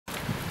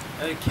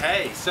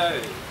Okay, so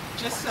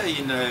just so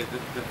you know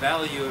the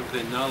value of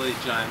the knowledge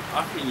I'm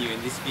offering you in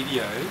this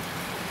video,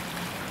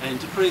 and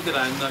to prove that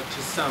I'm not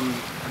just some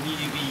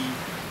newbie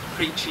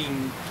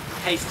preaching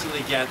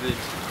hastily gathered,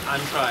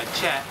 untried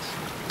chat,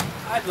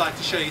 I'd like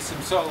to show you some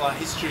solar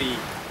history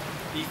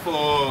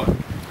before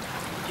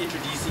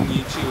introducing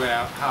you to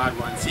our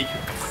hard-won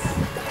secrets.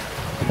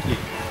 Thank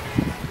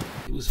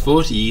you. It was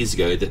 40 years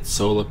ago that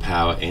solar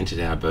power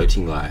entered our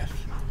boating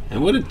life,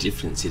 and what a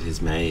difference it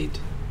has made.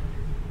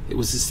 It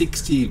was a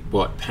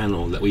 60-watt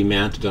panel that we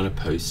mounted on a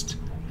post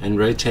and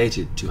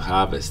rotated to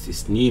harvest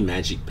this new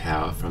magic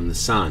power from the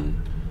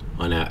sun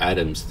on our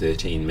Adams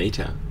 13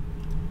 metre.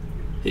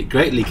 It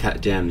greatly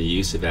cut down the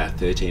use of our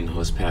 13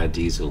 horsepower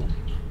diesel.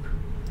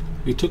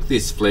 We took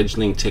this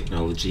fledgling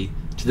technology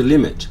to the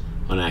limit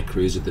on our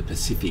cruise of the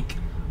Pacific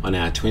on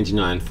our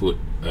 29-foot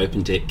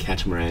open-deck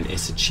catamaran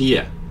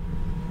Essachia.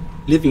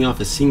 Living off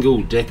a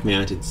single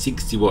deck-mounted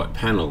 60-watt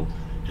panel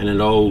and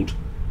an old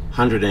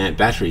 100-amp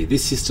battery,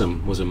 this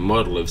system was a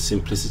model of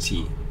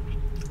simplicity.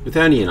 With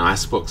only an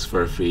icebox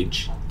for a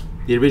fridge,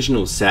 the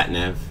original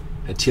sat-nav,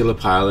 a tiller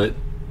pilot,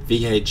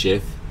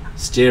 VHF,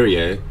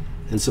 stereo,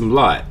 and some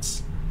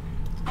lights.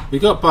 We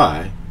got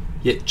by,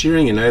 yet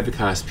during an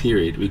overcast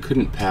period we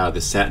couldn't power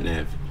the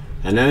sat-nav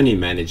and only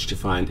managed to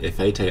find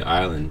Efete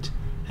Island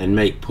and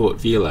make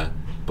Port Vila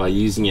by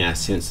using our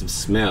sense of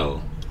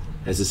smell,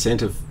 as the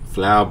scent of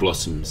flower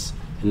blossoms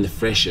and the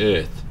fresh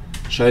earth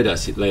showed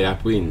us it lay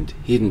upwind,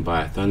 hidden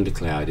by a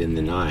thundercloud in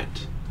the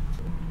night.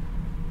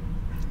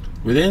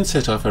 We then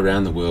set off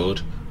around the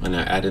world on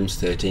our Adams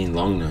 13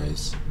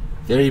 Longnose,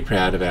 very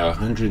proud of our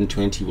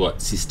 120-watt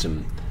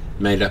system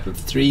made up of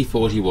 3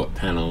 40-watt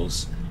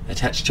panels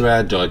attached to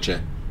our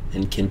Dodger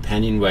and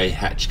companionway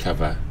hatch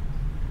cover.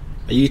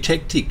 A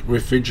eutectic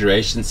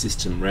refrigeration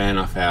system ran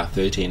off our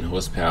 13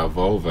 horsepower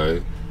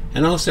Volvo,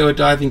 and also a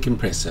diving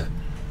compressor,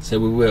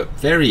 so we were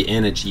very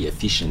energy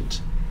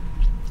efficient.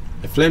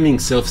 A Fleming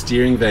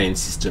self-steering vane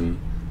system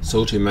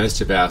saw to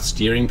most of our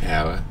steering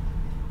power,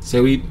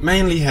 so we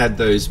mainly had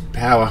those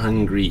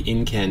power-hungry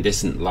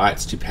incandescent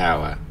lights to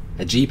power,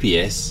 a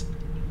GPS,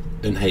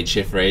 an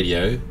HF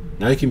radio,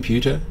 no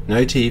computer,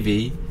 no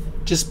TV,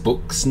 just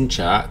books and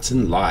charts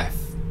and life.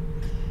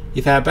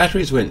 If our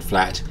batteries went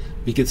flat,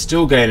 we could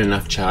still gain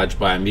enough charge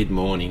by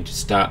mid-morning to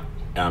start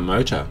our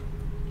motor.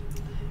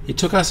 It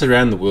took us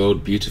around the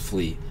world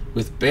beautifully,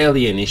 with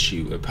barely an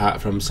issue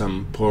apart from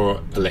some poor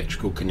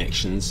electrical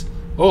connections,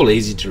 all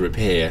easy to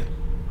repair.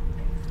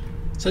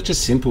 Such a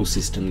simple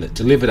system that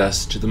delivered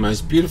us to the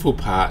most beautiful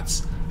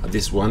parts of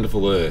this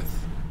wonderful earth.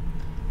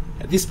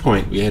 At this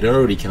point we had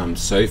already come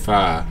so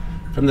far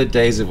from the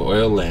days of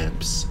oil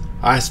lamps,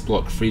 ice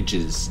block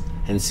fridges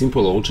and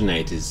simple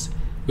alternators,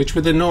 which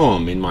were the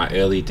norm in my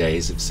early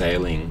days of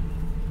sailing.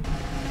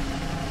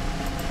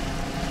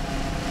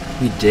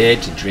 We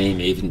dared to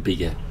dream even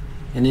bigger,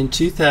 and in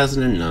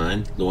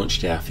 2009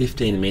 launched our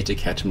 15-metre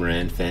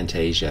catamaran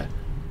Fantasia,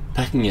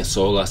 packing a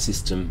solar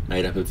system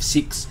made up of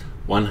 6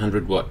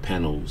 100-watt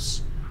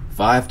panels,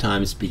 5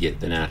 times bigger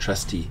than our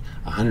trusty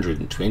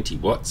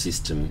 120-watt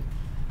system.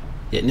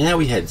 Yet now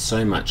we had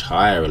so much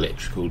higher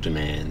electrical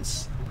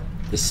demands.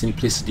 The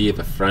simplicity of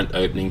a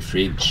front-opening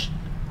fridge,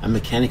 a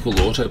mechanical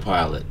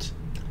autopilot,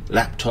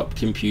 laptop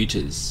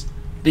computers,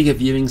 bigger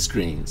viewing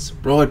screens,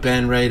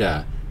 broadband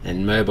radar,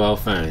 and mobile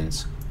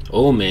phones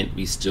all meant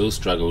we still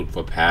struggled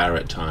for power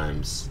at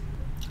times.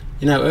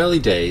 In our early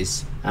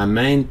days, our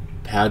main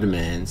power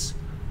demands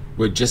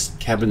were just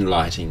cabin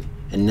lighting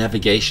and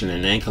navigation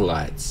and anchor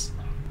lights,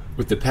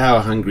 with the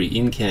power-hungry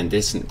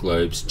incandescent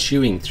globes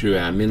chewing through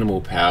our minimal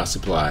power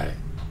supply.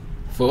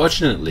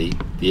 Fortunately,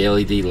 the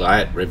LED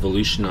light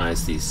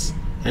revolutionized this,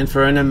 and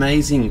for an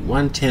amazing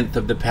 1/10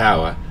 of the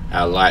power,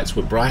 our lights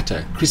were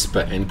brighter,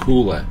 crisper and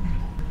cooler,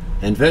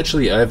 and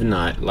virtually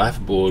overnight life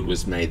aboard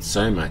was made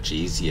so much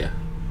easier.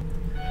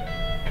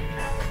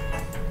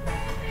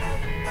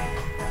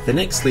 The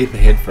next leap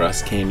ahead for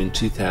us came in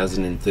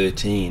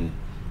 2013,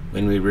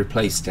 when we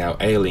replaced our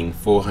ailing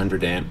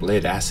 400-amp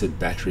lead-acid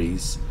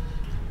batteries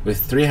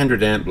with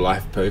 300-amp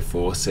LiFePO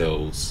 4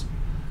 cells.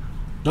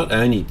 Not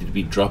only did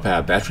we drop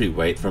our battery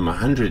weight from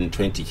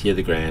 120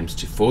 kilograms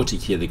to 40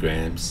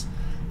 kilograms,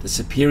 the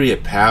superior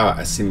power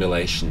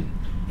assimilation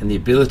and the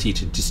ability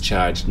to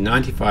discharge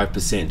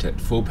 95% at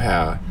full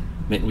power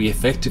meant we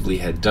effectively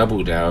had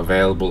doubled our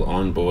available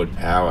onboard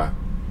power.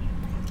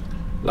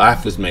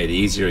 Life was made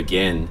easier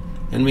again,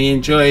 and we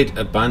enjoyed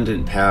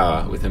abundant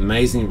power with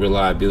amazing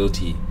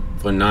reliability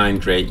for 9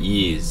 great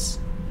years.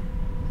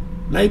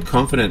 Made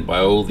confident by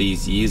all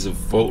these years of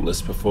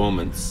faultless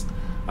performance,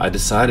 I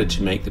decided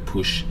to make the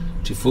push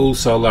to full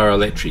solar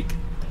electric,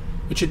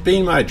 which had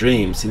been my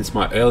dream since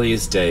my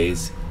earliest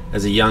days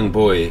as a young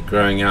boy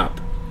growing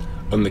up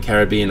on the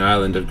Caribbean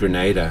island of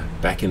Grenada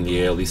back in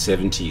the early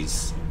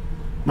 70s.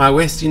 My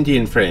West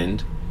Indian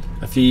friend,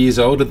 a few years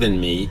older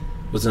than me,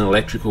 was an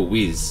electrical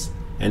whiz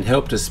and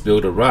helped us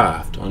build a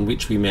raft on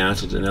which we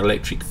mounted an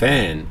electric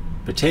fan,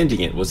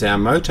 pretending it was our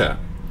motor.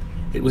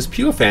 It was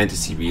pure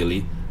fantasy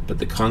really, but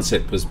the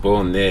concept was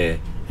born there,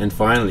 and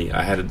finally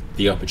I had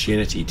the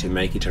opportunity to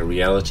make it a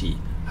reality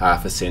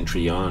half a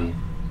century on.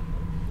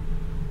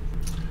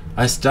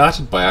 I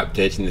started by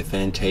updating the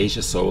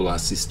Fantasia solar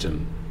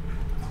system.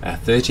 Our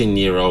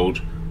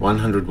 13-year-old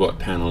 100-watt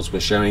panels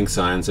were showing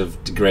signs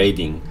of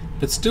degrading,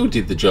 but still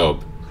did the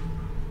job.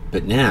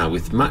 But now,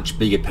 with much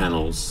bigger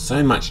panels,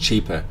 so much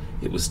cheaper,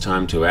 it was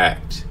time to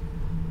act.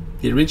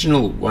 The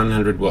original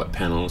 100-watt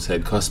panels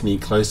had cost me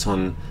close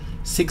on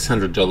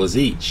 $600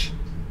 each,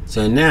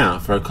 so now,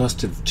 for a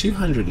cost of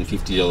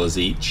 $250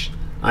 each,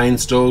 I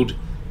installed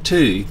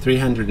two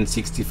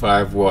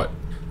 365-watt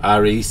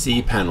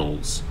REC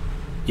panels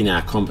in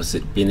our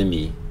composite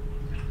binami.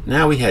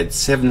 Now we had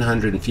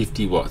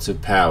 750 watts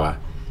of power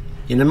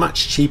in a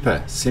much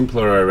cheaper,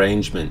 simpler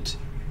arrangement.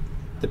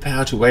 The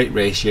power-to-weight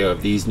ratio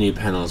of these new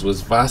panels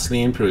was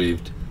vastly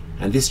improved,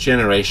 and this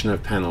generation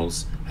of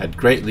panels had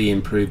greatly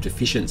improved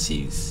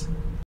efficiencies.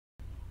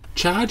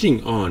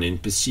 Charging on in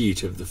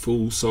pursuit of the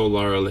full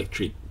solar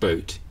electric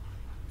boat,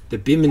 the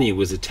bimini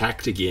was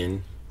attacked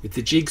again with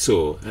the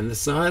jigsaw and the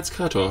sides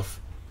cut off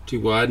to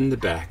widen the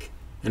back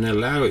and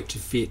allow it to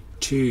fit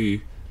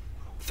two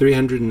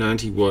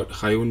 390-watt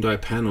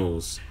Hyundai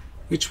panels,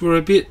 which were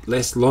a bit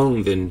less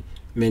long than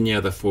many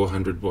other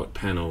 400-watt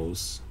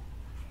panels.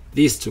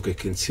 This took a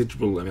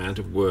considerable amount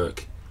of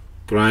work,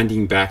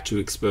 grinding back to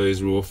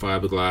expose raw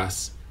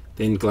fiberglass,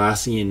 then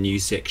glassing in new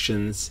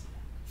sections,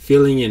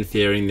 filling and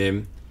fairing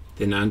them,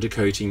 then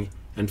undercoating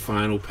and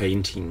final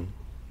painting.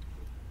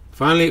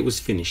 Finally it was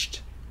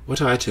finished,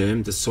 what I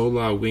termed the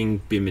solar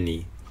wing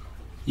bimini.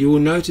 You will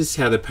notice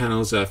how the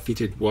panels are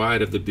fitted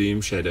wide of the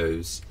boom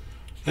shadows,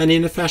 and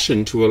in a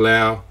fashion to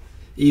allow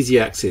easy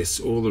access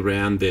all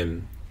around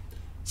them.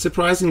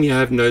 Surprisingly, I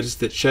have noticed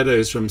that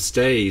shadows from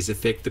stays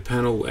affect the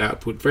panel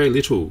output very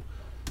little,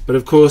 but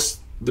of course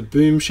the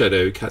boom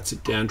shadow cuts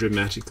it down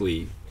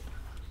dramatically.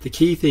 The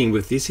key thing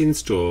with this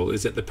install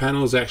is that the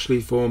panels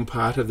actually form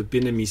part of the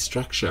binami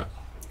structure,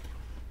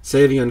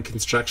 saving on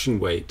construction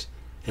weight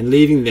and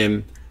leaving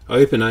them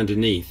open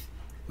underneath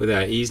where they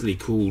are easily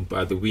cooled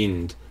by the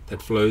wind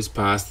that flows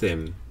past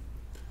them.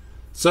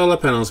 Solar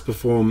panels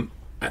perform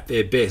at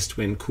their best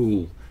when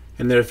cool,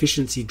 and their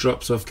efficiency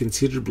drops off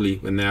considerably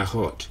when they are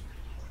hot.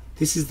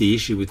 This is the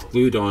issue with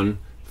glued-on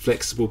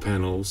flexible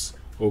panels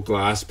or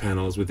glass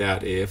panels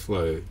without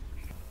airflow.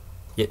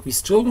 Yet we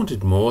still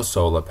wanted more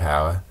solar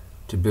power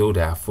to build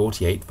our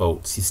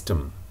 48-volt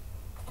system.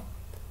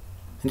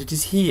 And it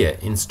is here,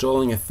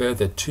 installing a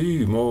further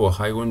two more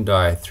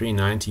Hyundai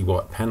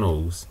 390-watt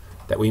panels,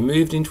 that we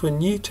moved into a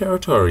new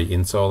territory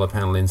in solar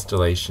panel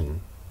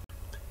installation.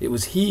 It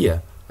was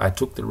here I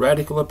took the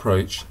radical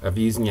approach of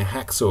using a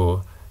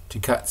hacksaw to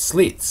cut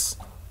slits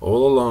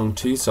all along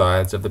two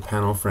sides of the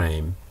panel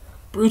frame,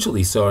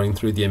 brutally sawing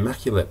through the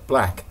immaculate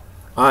black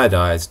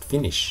iodized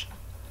finish.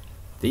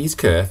 These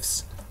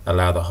kerfs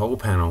allow the whole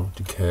panel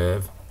to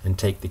curve and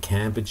take the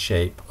cambered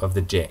shape of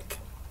the deck.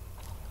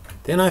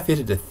 Then I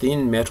fitted a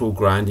thin metal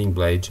grinding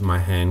blade to my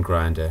hand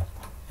grinder,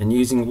 and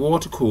using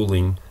water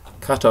cooling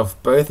cut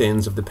off both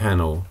ends of the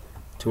panel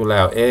to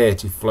allow air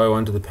to flow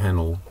onto the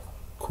panel,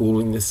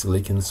 cooling the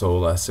silicon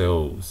solar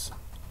cells.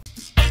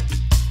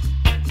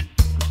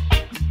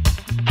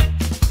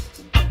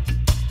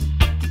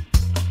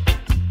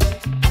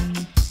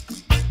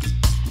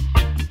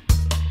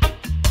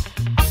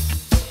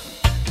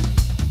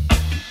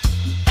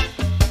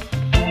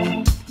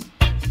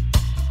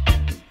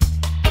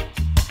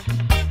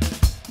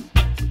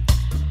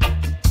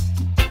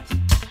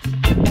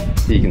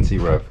 You can see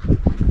where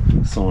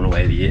I've sawn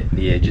away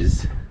the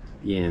edges,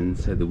 the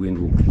ends, so the wind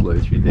will blow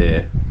through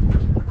there.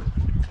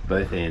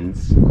 Both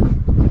ends. It's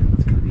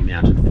going to be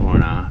mounted fore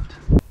and aft.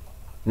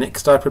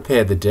 Next I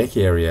prepared the deck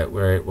area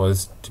where it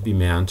was to be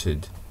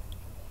mounted,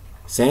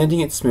 sanding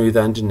it smooth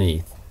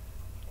underneath,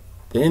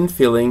 then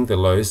filling the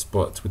low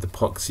spots with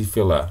epoxy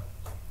filler,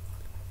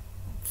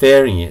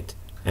 fairing it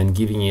and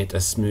giving it a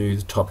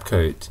smooth top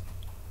coat.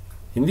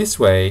 In this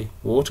way,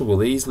 water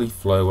will easily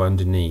flow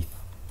underneath,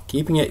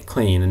 keeping it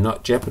clean and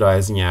not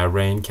jeopardizing our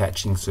rain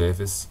catching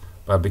surface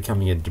by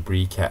becoming a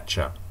debris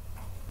catcher.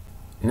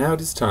 Now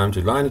it is time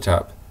to line it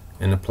up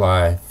and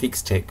apply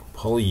Fixtech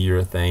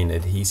polyurethane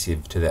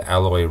adhesive to the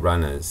alloy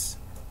runners.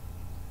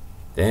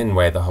 Then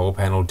weigh the whole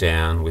panel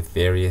down with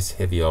various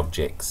heavy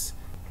objects,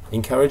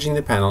 encouraging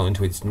the panel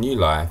into its new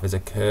life as a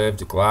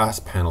curved glass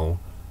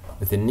panel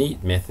with a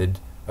neat method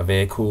of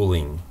air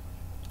cooling,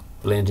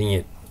 blending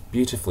it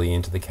beautifully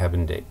into the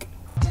cabin deck.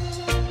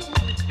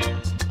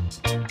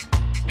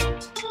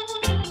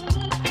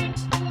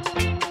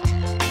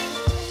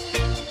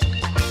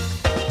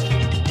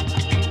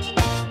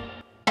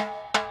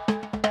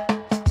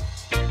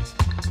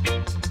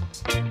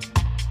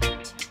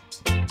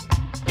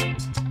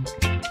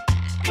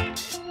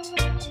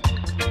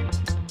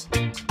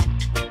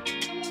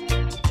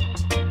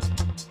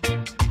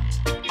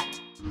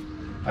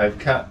 I've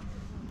cut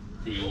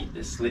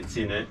the slits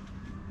in it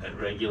at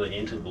regular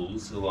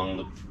intervals along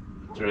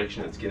the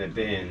direction it's going to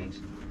bend,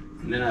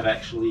 and then I've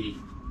actually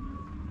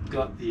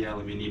got the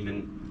aluminium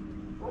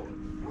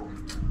and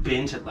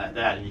bent it like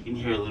that, and you can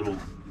hear a little,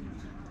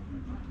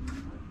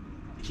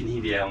 you can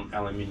hear the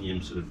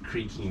aluminium sort of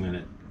creaking when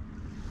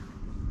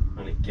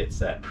it gets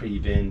that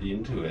pre-bend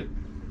into it.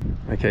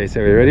 Okay,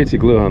 so we're ready to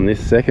glue on this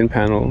second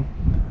panel,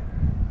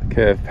 the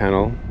curved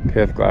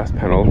glass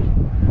panel,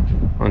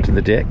 onto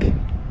the deck.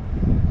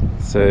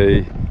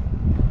 So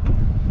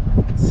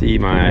see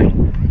my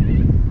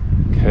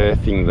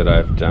kerfing that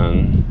I've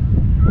done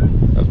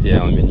of the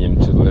aluminium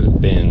to let it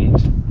bend,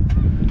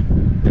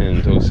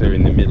 and also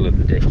in the middle of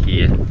the deck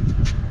here,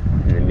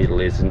 in the middle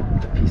is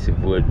a piece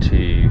of wood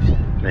to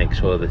make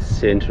sure the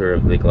center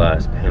of the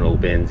glass panel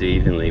bends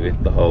evenly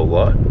with the whole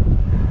lot.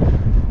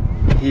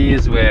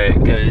 Here's where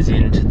it goes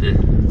into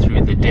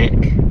through the deck.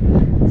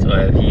 So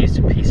I've used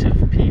a piece of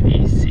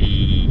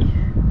PVC,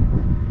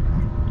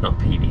 not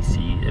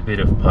PVC, a bit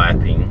of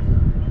piping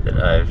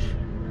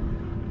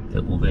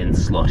that will then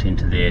slot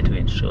into there to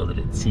ensure that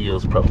it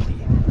seals properly.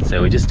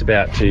 So we're just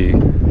about to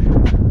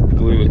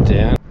glue it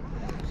down.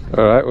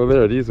 Alright, well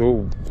there it is,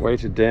 all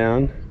weighted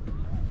down.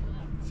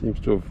 Seems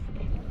to have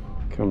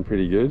come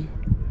pretty good.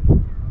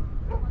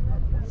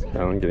 So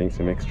I'm getting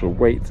some extra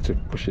weights to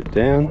push it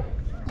down.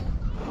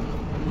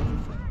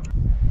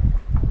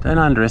 Don't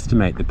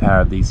underestimate the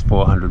power of these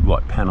 400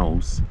 watt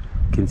panels,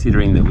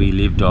 considering that we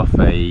lived off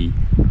a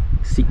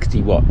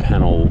 60 watt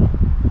panel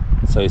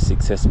so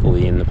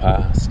successfully in the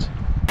past.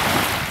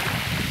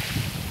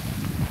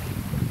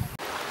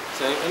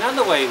 So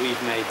another way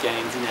we've made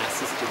gains in our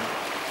system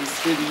is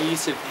through the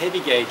use of heavy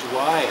gauge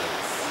wires.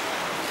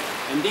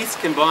 And this,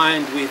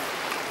 combined with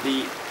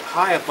the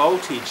higher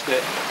voltage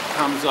that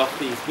comes off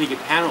these bigger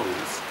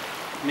panels,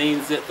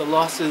 means that the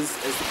losses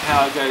as the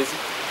power goes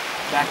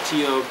back to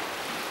your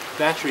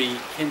battery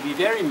can be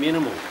very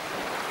minimal.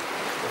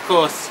 Of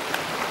course,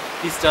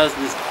 this does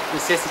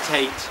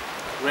necessitate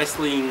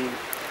wrestling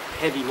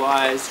heavy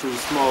wires through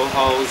small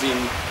holes in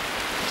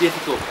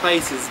difficult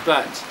places,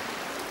 but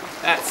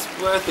that's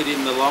worth it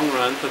in the long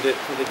run for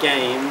the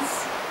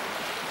gains.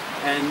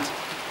 And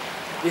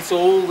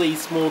all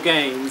these small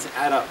gains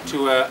add up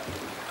to a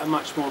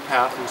much more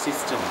powerful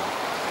system.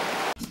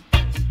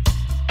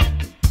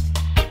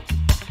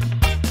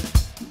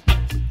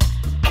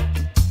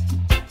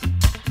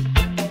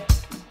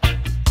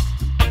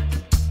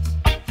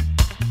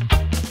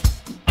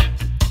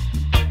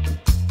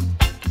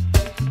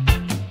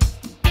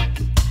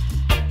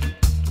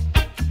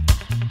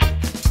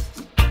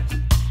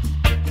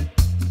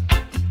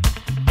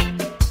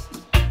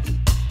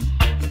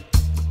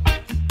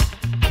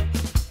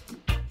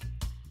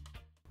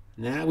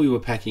 Now we were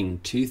packing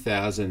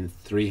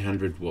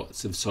 2,300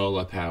 watts of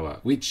solar power,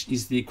 which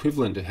is the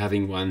equivalent of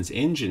having one's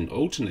engine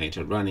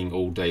alternator running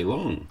all day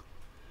long.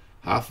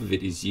 Half of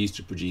it is used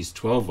to produce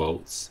 12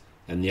 volts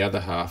and the other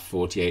half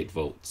 48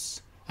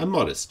 volts. A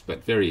modest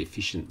but very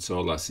efficient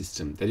solar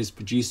system that is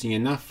producing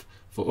enough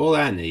for all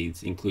our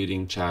needs,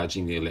 including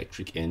charging the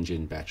electric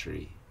engine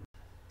battery.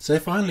 So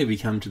finally we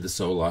come to the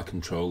solar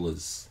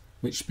controllers,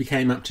 which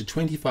became up to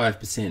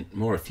 25%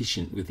 more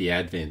efficient with the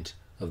advent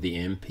of the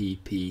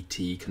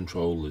MPPT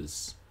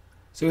controllers.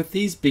 So with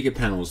these bigger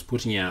panels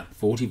putting out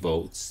 40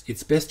 volts,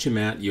 it's best to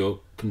mount your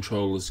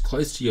controllers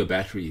close to your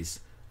batteries,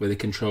 where the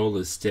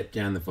controllers step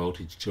down the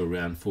voltage to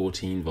around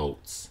 14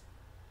 volts.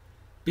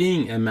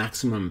 Being a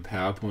maximum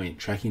power point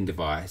tracking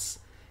device,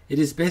 it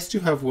is best to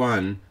have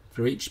one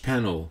for each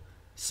panel,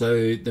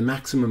 so the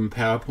maximum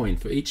power point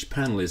for each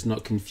panel is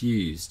not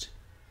confused.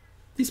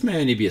 This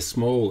may only be a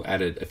small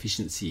added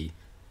efficiency,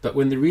 but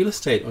when the real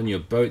estate on your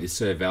boat is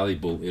so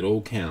valuable, it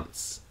all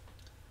counts.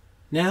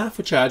 Now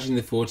for charging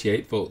the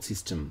 48 volt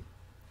system.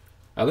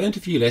 I learnt a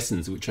few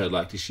lessons which I'd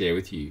like to share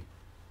with you.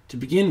 To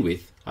begin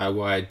with, I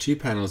wired 2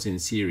 panels in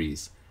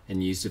series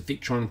and used a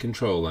Victron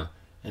controller,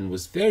 and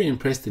was very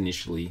impressed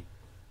initially,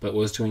 but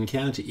was to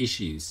encounter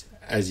issues,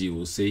 as you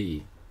will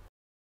see.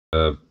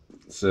 A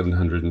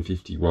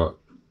 750 watt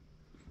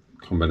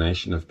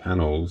combination of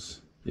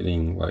panels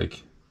getting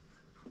like,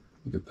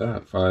 look at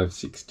that,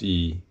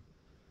 560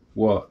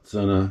 watts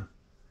on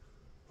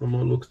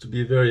what looks to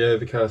be a very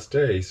overcast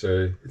day.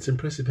 So it's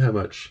impressive how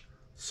much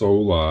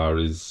solar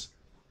is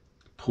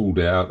pulled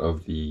out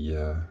of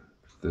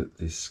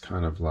this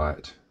kind of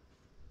light.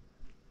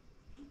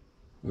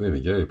 Well, there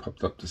we go,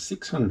 popped up to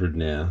 600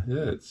 now.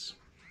 Yeah, it's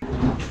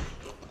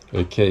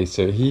okay.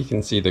 So here you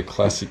can see the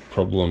classic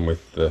problem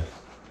with the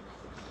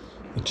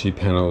 2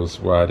 panels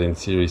wired in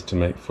series to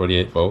make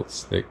 48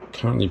 volts. They're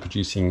currently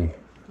producing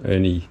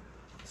only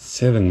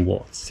 7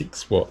 watts,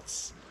 6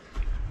 watts.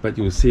 But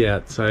you'll see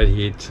outside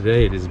here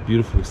today, it is a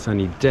beautiful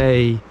sunny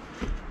day,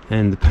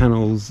 and the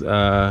panels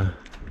are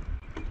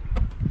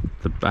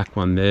the back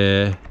one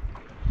there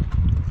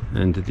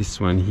and this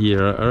one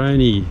here are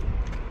only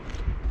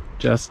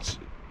just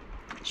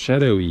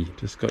shadowy,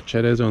 just got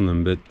shadows on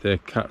them, but they're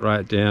cut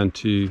right down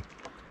to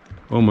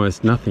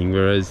almost nothing,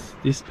 whereas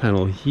this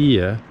panel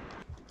here,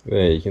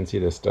 there you can see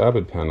the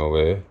starboard panel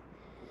there,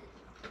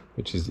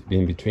 which is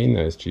in between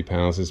those 2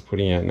 panels, is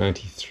putting out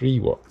 93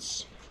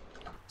 watts.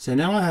 So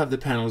now I have the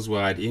panels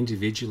wired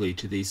individually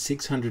to these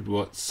 600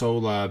 watt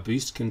solar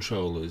boost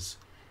controllers,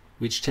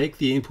 which take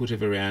the input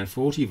of around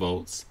 40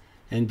 volts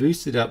and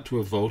boost it up to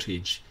a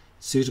voltage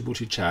suitable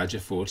to charge a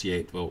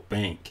 48 volt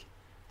bank.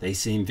 They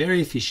seem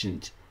very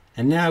efficient,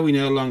 and now we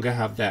no longer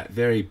have that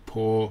very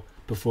poor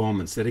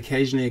performance that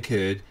occasionally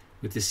occurred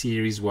with the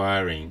series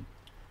wiring.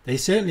 They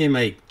certainly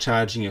make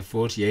charging a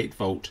 48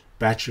 volt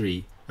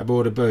battery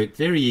aboard a boat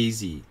very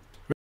easy.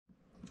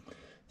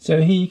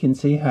 So here you can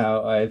see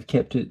how I've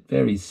kept it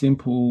very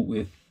simple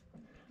with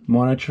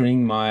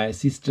monitoring my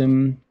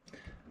system.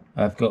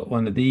 I've got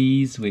one of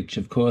these which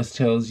of course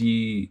tells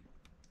you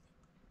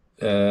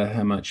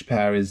how much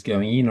power is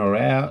going in or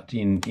out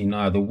in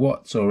either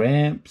watts or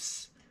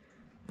amps,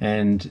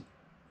 and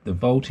the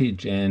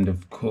voltage, and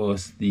of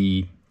course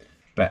the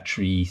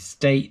battery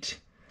state,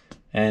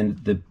 and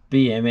the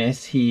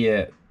BMS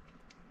here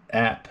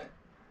app,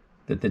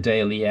 the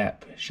daily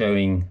app,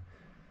 showing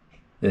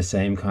the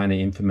same kind of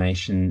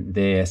information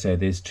there. So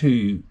there's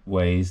two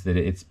ways that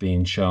it's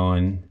been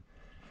shown,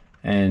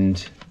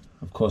 and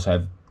of course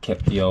I've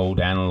kept the old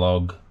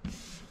analog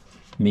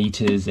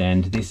meters,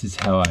 and this is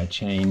how I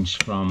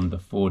changed from the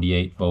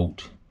 48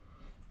 volt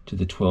to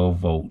the 12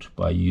 volt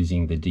by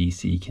using the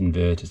DC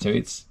converter. So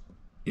it's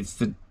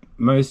the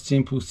most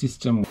simple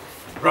system.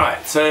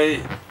 Right, so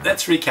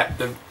let's recap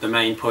the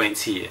main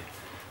points here.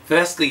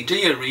 Firstly, do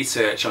your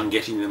research on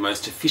getting the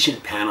most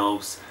efficient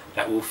panels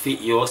that will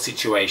fit your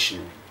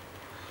situation.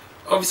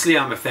 Obviously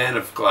I'm a fan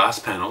of glass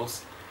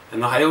panels,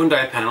 and the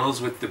Hyundai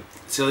panels with the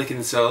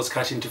silicon cells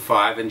cut into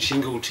 5 and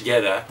shingled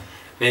together,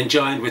 then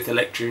joined with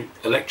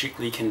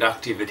electrically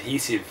conductive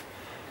adhesive,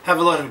 have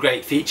a lot of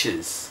great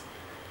features.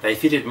 They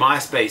fitted my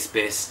space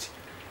best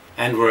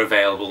and were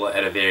available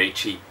at a very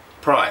cheap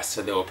price,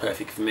 so they were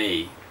perfect for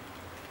me.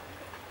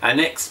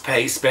 Next,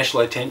 pay special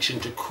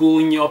attention to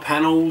cooling your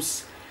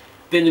panels.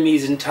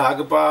 Vietnamese and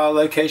Targa bar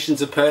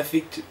locations are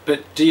perfect,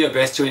 but do your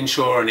best to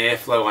ensure an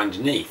airflow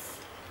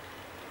underneath.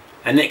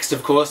 And next,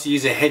 of course,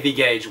 use a heavy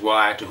gauge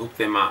wire to hook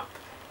them up.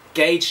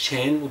 Gauge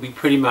 10 will be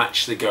pretty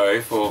much the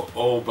go for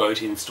all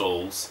boat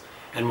installs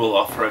and will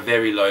offer a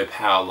very low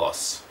power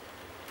loss.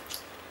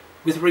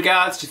 With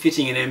regards to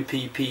fitting an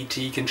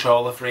MPPT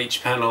controller for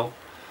each panel,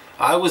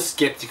 I was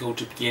skeptical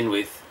to begin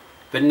with,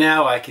 but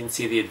now I can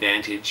see the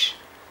advantage.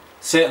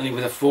 Certainly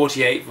with a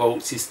 48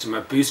 volt system, a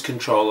boost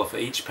controller for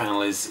each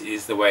panel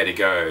is the way to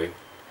go.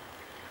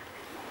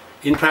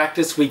 In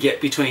practice we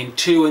get between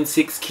 2 and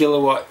 6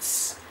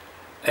 kilowatts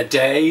a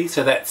day,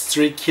 so that's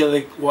 3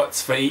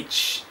 kilowatts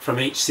from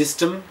each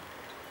system,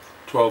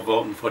 12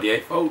 volt and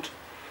 48 volt.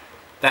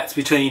 That's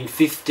between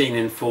 15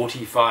 and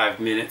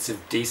 45 minutes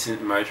of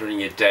decent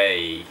motoring a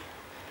day,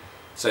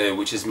 so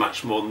which is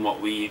much more than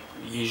what we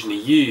usually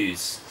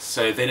use.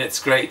 So then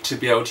it's great to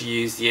be able to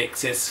use the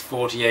excess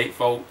 48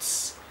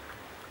 volts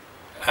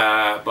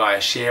by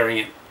sharing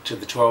it to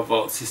the 12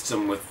 volt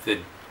system with the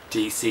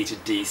DC to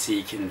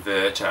DC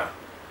converter.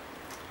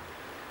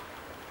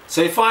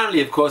 So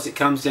finally, of course, it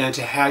comes down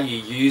to how you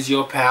use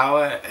your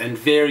power and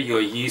vary your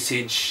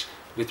usage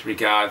with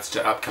regards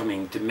to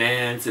upcoming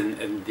demands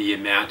and the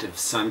amount of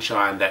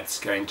sunshine that's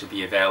going to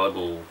be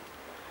available.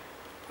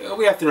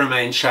 We have to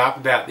remain sharp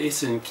about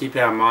this and keep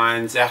our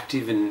minds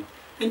active and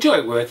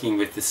enjoy working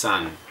with the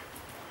sun.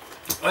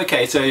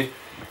 Okay, so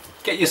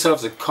get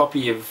yourselves a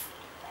copy of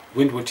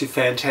Windward to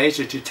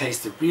Fantasia to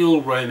taste the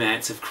real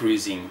romance of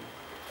cruising.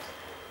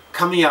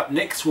 Coming up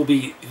next will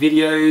be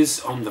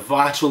videos on the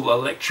vital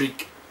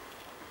electric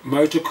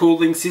motor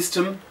cooling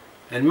system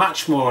and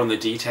much more on the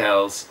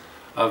details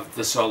of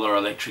the solar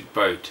electric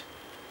boat.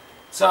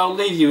 So I'll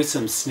leave you with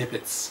some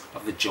snippets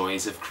of the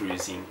joys of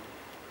cruising.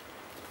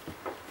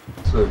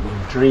 Absolutely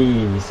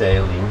dreamy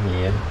sailing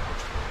here.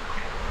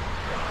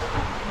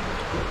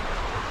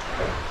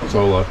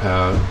 Solar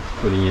power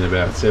putting in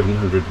about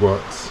 700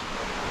 watts,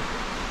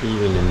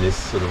 even in this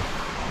sort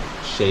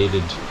of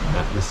shaded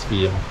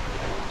atmosphere.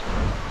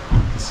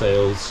 The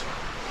sails,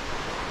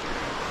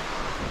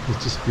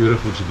 it's just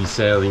beautiful to be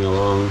sailing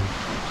along,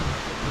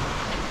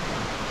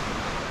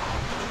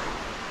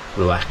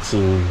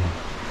 relaxing,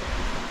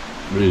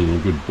 reading a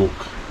good book,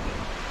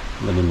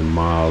 letting the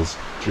miles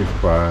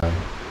drift by.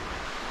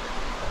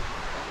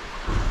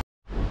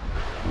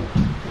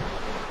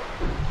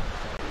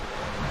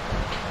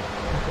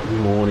 The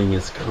morning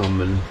is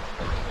coming.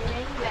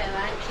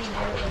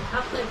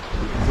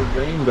 There's a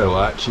rainbow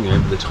arching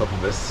over the top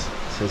of us,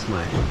 says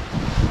my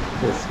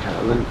Miss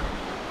Carolyn.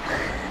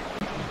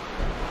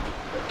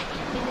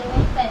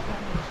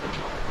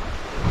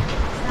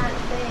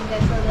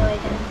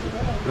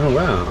 Oh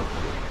wow,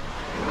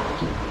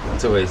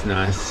 it's always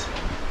nice.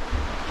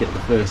 Get the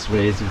first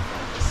rays of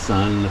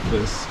sun, the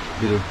first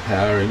bit of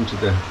power into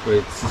the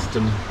boat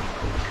system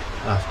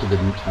after the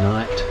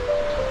night.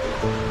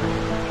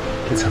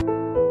 It's